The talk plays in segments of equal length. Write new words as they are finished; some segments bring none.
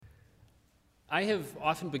I have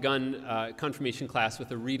often begun confirmation class with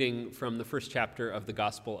a reading from the first chapter of the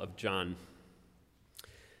Gospel of John.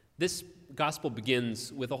 This gospel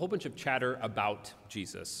begins with a whole bunch of chatter about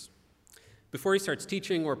Jesus. Before he starts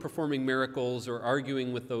teaching or performing miracles or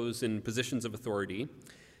arguing with those in positions of authority,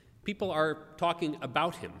 people are talking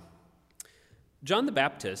about him. John the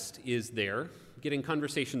Baptist is there, getting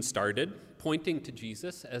conversation started, pointing to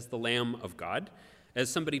Jesus as the Lamb of God, as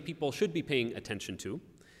somebody people should be paying attention to.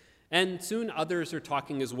 And soon others are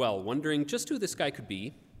talking as well, wondering just who this guy could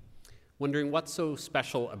be, wondering what's so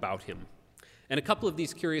special about him. And a couple of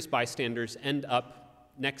these curious bystanders end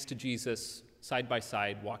up next to Jesus, side by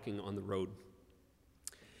side, walking on the road.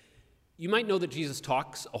 You might know that Jesus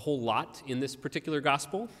talks a whole lot in this particular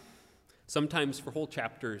gospel, sometimes for whole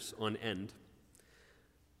chapters on end.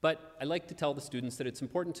 But I like to tell the students that it's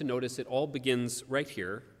important to notice it all begins right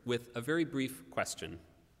here with a very brief question.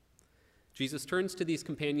 Jesus turns to these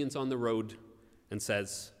companions on the road and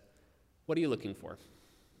says, "What are you looking for?"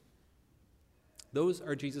 Those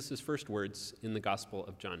are Jesus' first words in the Gospel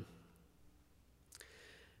of John.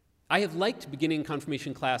 I have liked beginning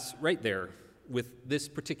confirmation class right there with this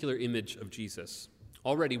particular image of Jesus,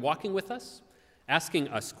 already walking with us, asking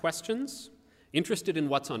us questions, interested in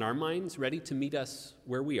what's on our minds, ready to meet us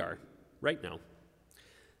where we are right now.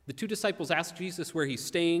 The two disciples ask Jesus where he's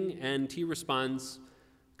staying, and he responds,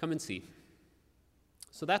 "Come and see."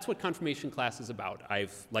 So that's what confirmation class is about,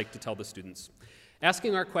 I've liked to tell the students.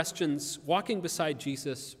 Asking our questions, walking beside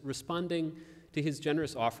Jesus, responding to his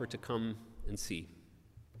generous offer to come and see.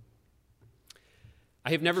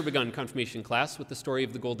 I have never begun confirmation class with the story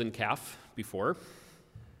of the golden calf before,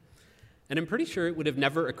 and I'm pretty sure it would have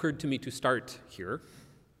never occurred to me to start here.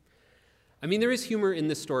 I mean, there is humor in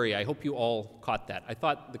this story. I hope you all caught that. I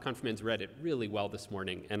thought the confirmands read it really well this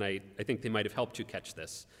morning, and I think they might have helped you catch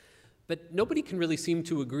this. But nobody can really seem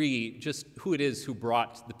to agree just who it is who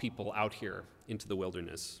brought the people out here into the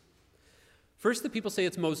wilderness. First, the people say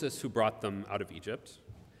it's Moses who brought them out of Egypt.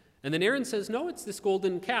 And then Aaron says, no, it's this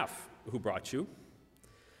golden calf who brought you.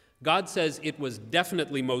 God says it was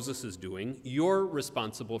definitely Moses' doing. You're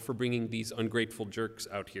responsible for bringing these ungrateful jerks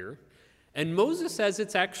out here. And Moses says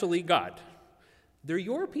it's actually God. They're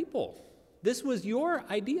your people. This was your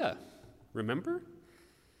idea, remember?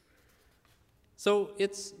 So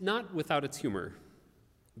it's not without its humor,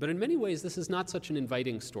 but in many ways this is not such an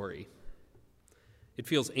inviting story. It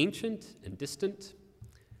feels ancient and distant.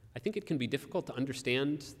 I think it can be difficult to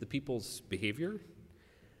understand the people's behavior.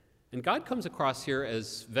 And God comes across here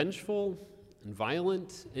as vengeful and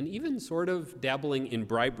violent and even sort of dabbling in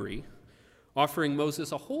bribery, offering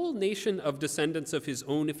Moses a whole nation of descendants of his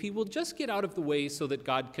own if he will just get out of the way so that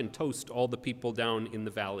God can toast all the people down in the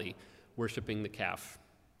valley worshiping the calf.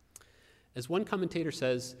 As one commentator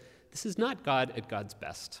says, this is not God at God's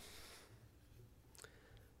best.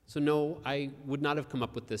 So no, I would not have come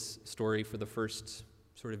up with this story for the first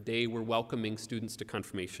sort of day we're welcoming students to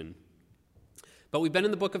confirmation. But we've been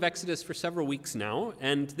in the book of Exodus for several weeks now,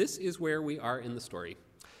 and this is where we are in the story.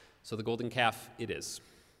 So the golden calf it is.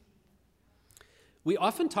 We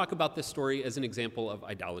often talk about this story as an example of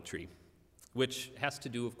idolatry, which has to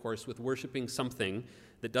do, of course, with worshiping something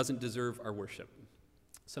that doesn't deserve our worship.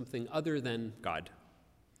 Something other than God,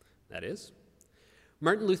 that is.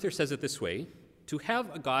 Martin Luther says it this way: to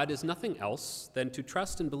have a God is nothing else than to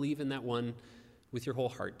trust and believe in that one with your whole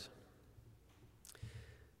heart.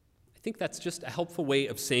 I think that's just a helpful way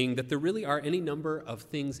of saying that there really are any number of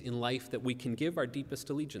things in life that we can give our deepest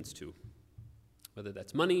allegiance to, whether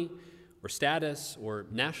that's money or status or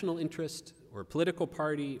national interest or political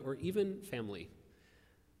party or even family.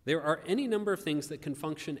 There are any number of things that can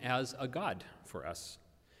function as a God for us.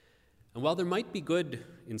 And while there might be good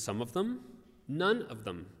in some of them, none of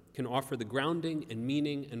them can offer the grounding and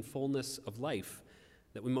meaning and fullness of life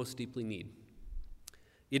that we most deeply need.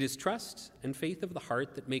 It is trust and faith of the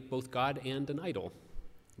heart that make both God and an idol,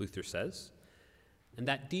 Luther says, and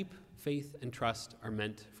that deep faith and trust are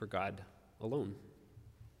meant for God alone.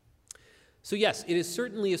 So yes, it is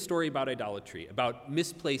certainly a story about idolatry, about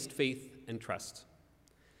misplaced faith and trust.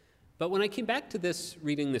 But when I came back to this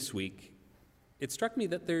reading this week, it struck me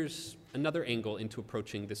that there's another angle into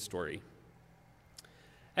approaching this story.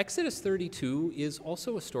 Exodus 32 is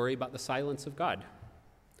also a story about the silence of God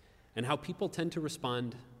and how people tend to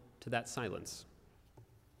respond to that silence.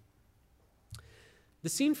 The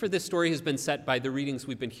scene for this story has been set by the readings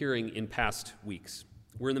we've been hearing in past weeks.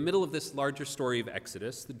 We're in the middle of this larger story of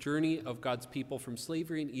Exodus, the journey of God's people from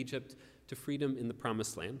slavery in Egypt to freedom in the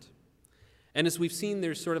Promised Land. And as we've seen,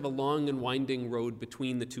 there's sort of a long and winding road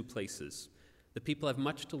between the two places. The people have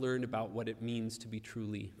much to learn about what it means to be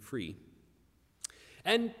truly free.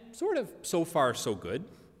 And sort of so far, so good.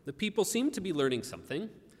 The people seem to be learning something.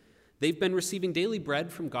 They've been receiving daily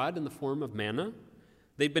bread from God in the form of manna.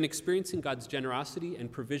 They've been experiencing God's generosity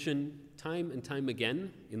and provision time and time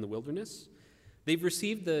again in the wilderness. They've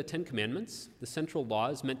received the Ten Commandments, the central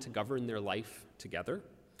laws meant to govern their life together.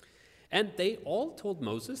 And they all told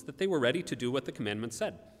Moses that they were ready to do what the commandments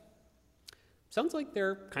said. Sounds like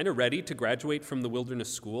they're kind of ready to graduate from the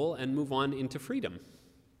wilderness school and move on into freedom,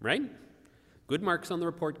 right? Good marks on the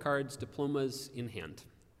report cards, diplomas in hand.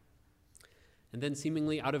 And then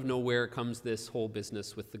seemingly out of nowhere comes this whole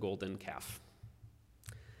business with the golden calf.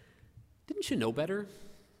 Didn't you know better,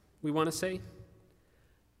 we want to say?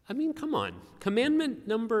 I mean, come on. Commandment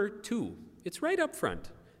number 2, it's right up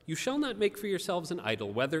front. You shall not make for yourselves an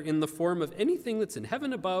idol, whether in the form of anything that's in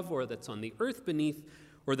heaven above, or that's on the earth beneath,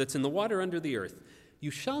 or that's in the water under the earth.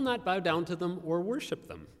 You shall not bow down to them or worship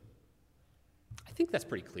them. I think that's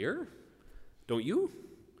pretty clear, don't you?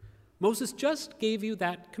 Moses just gave you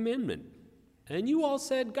that commandment, and you all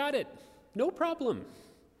said, got it, no problem.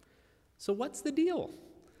 So what's the deal?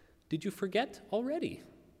 Did you forget already?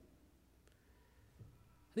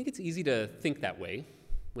 I think it's easy to think that way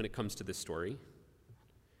when it comes to this story,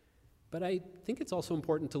 but I think it's also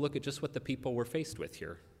important to look at just what the people were faced with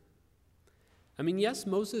here. I mean, yes,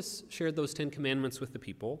 Moses shared those 10 commandments with the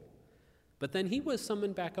people, but then he was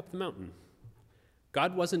summoned back up the mountain.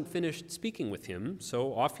 God wasn't finished speaking with him,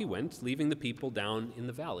 so off he went, leaving the people down in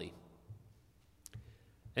the valley.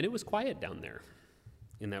 And it was quiet down there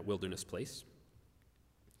in that wilderness place.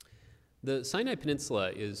 The Sinai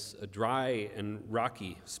Peninsula is a dry and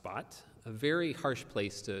rocky spot, a very harsh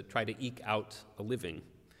place to try to eke out a living.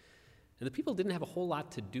 And the people didn't have a whole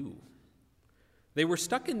lot to do. They were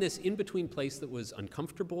stuck in this in-between place that was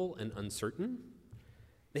uncomfortable and uncertain.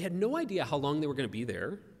 They had no idea how long they were going to be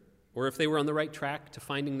there, or if they were on the right track to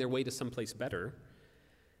finding their way to someplace better.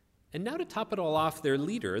 And now to top it all off, their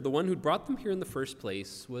leader, the one who'd brought them here in the first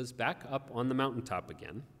place, was back up on the mountaintop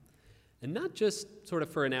again. And not just sort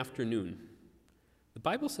of for an afternoon. The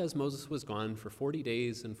Bible says Moses was gone for 40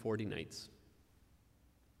 days and 40 nights.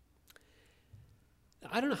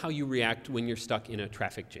 I don't know how you react when you're stuck in a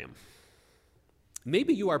traffic jam.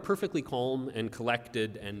 Maybe you are perfectly calm and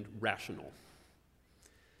collected and rational.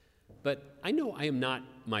 But I know I am not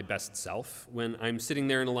my best self when I'm sitting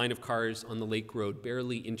there in a line of cars on the lake road,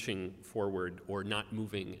 barely inching forward or not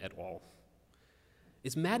moving at all.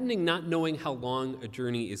 It's maddening not knowing how long a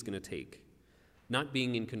journey is going to take, not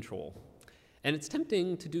being in control. And it's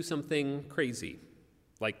tempting to do something crazy,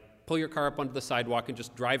 like pull your car up onto the sidewalk and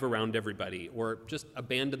just drive around everybody, or just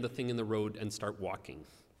abandon the thing in the road and start walking.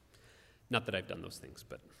 Not that I've done those things,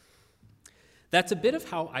 but that's a bit of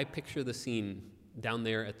how I picture the scene down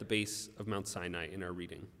there at the base of Mount Sinai in our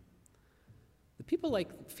reading. The people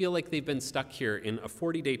feel like they've been stuck here in a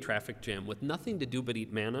 40-day traffic jam with nothing to do but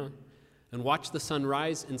eat manna and watch the sun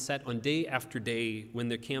rise and set on day after day when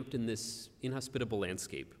they're camped in this inhospitable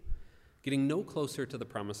landscape, getting no closer to the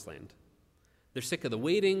promised land. They're sick of the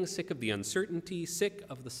waiting, sick of the uncertainty, sick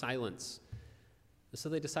of the silence. So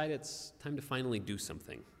they decide it's time to finally do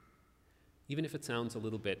something, even if it sounds a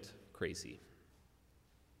little bit crazy.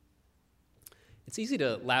 It's easy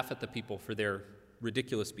to laugh at the people for their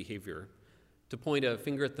ridiculous behavior, to point a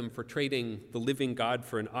finger at them for trading the living God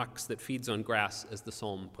for an ox that feeds on grass, as the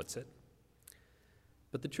psalm puts it.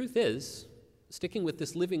 But the truth is, sticking with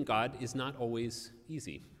this living God is not always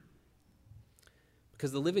easy,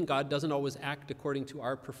 because the living God doesn't always act according to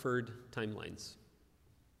our preferred timelines.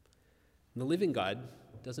 And the living God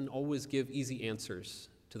doesn't always give easy answers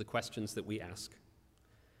to the questions that we ask.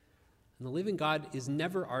 And the living God is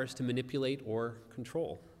never ours to manipulate or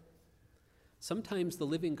control. Sometimes the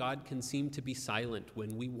living God can seem to be silent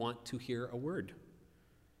when we want to hear a word.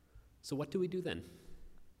 So what do we do then?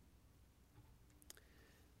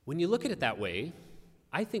 When you look at it that way,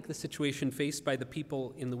 I think the situation faced by the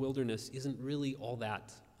people in the wilderness isn't really all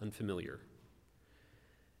that unfamiliar.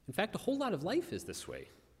 In fact, a whole lot of life is this way.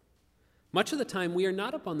 Much of the time, we are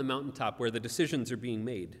not up on the mountaintop where the decisions are being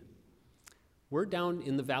made. We're down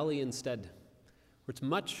in the valley instead, where it's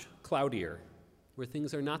much cloudier, where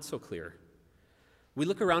things are not so clear. We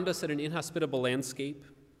look around us at an inhospitable landscape,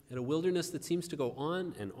 at a wilderness that seems to go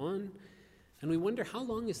on, and we wonder, how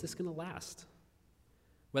long is this going to last?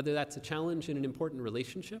 Whether that's a challenge in an important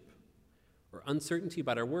relationship, or uncertainty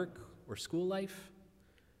about our work or school life,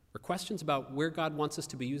 or questions about where God wants us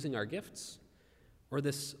to be using our gifts, or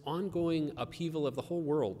this ongoing upheaval of the whole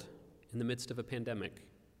world in the midst of a pandemic.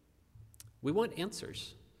 We want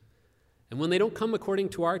answers. And when they don't come according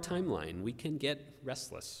to our timeline, we can get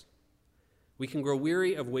restless. We can grow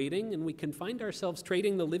weary of waiting, and we can find ourselves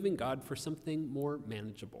trading the living God for something more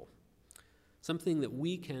manageable, something that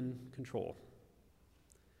we can control.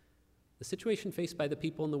 The situation faced by the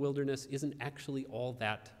people in the wilderness isn't actually all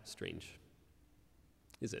that strange,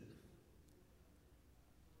 is it?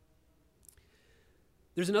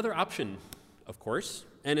 There's another option, of course,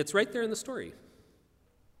 and it's right there in the story.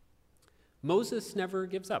 Moses never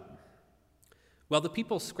gives up. While the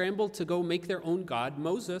people scramble to go make their own God,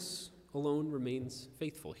 Moses alone remains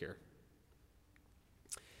faithful here.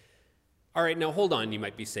 All right, now hold on, you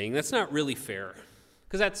might be saying. That's not really fair,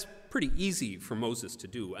 because that's pretty easy for Moses to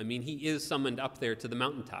do. I mean, he is summoned up there to the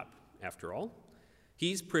mountaintop, after all.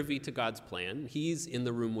 He's privy to God's plan. He's in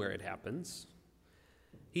the room where it happens.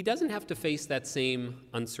 He doesn't have to face that same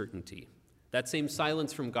uncertainty, that same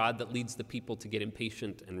silence from God that leads the people to get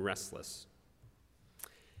impatient and restless.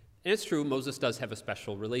 And it's true, Moses does have a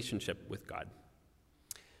special relationship with God.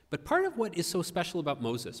 But part of what is so special about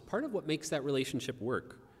Moses, part of what makes that relationship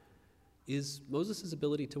work, is Moses'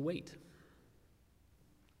 ability to wait.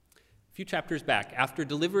 A few chapters back, after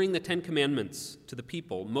delivering the 10 Commandments to the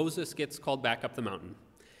people, Moses gets called back up the mountain.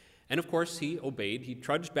 And of course, he obeyed. He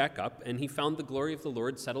trudged back up, and he found the glory of the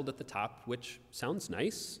Lord settled at the top, which sounds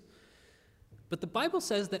nice. But the Bible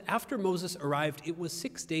says that after Moses arrived, it was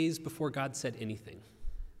 6 days before God said anything.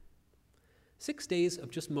 6 days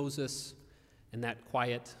of just Moses and that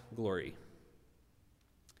quiet glory.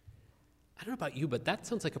 I don't know about you, but that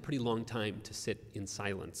sounds like a pretty long time to sit in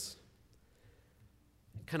silence.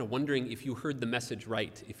 Kind of wondering if you heard the message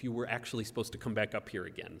right, if you were actually supposed to come back up here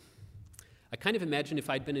again. I kind of imagine if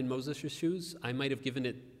I'd been in Moses' shoes, I might have given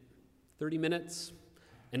it 30 minutes,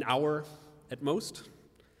 an hour at most.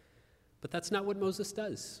 But that's not what Moses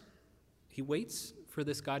does. He waits for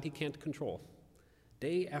this God he can't control,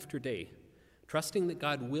 day after day, trusting that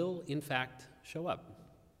God will, in fact, show up.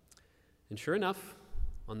 And sure enough,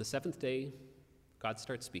 on the seventh day, God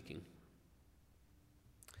starts speaking.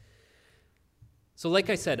 So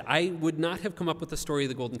like I said, I would not have come up with the story of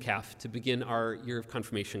the golden calf to begin our year of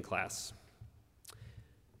confirmation class.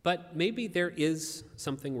 But maybe there is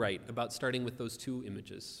something right about starting with those two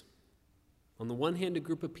images. On the one hand, a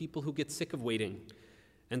group of people who get sick of waiting,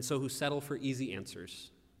 and so who settle for easy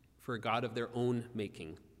answers, for a God of their own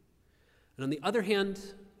making. And on the other hand,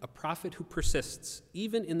 a prophet who persists,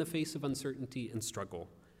 even in the face of uncertainty and struggle,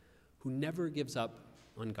 who never gives up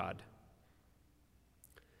on God.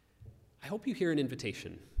 I hope you hear an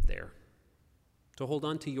invitation there to hold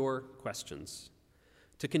on to your questions,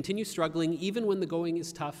 to continue struggling even when the going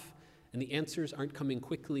is tough and the answers aren't coming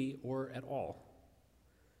quickly or at all,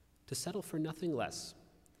 to settle for nothing less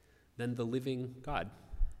than the living God.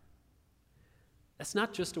 That's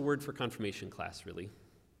not just a word for confirmation class, really.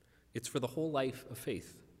 It's for the whole life of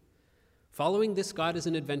faith. Following this God is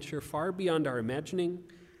an adventure far beyond our imagining,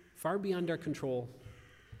 far beyond our control,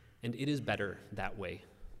 and it is better that way.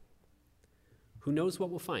 Who knows what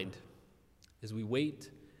we'll find as we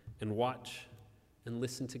wait and watch and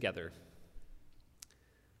listen together.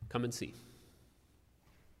 Come and see.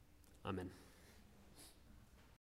 Amen.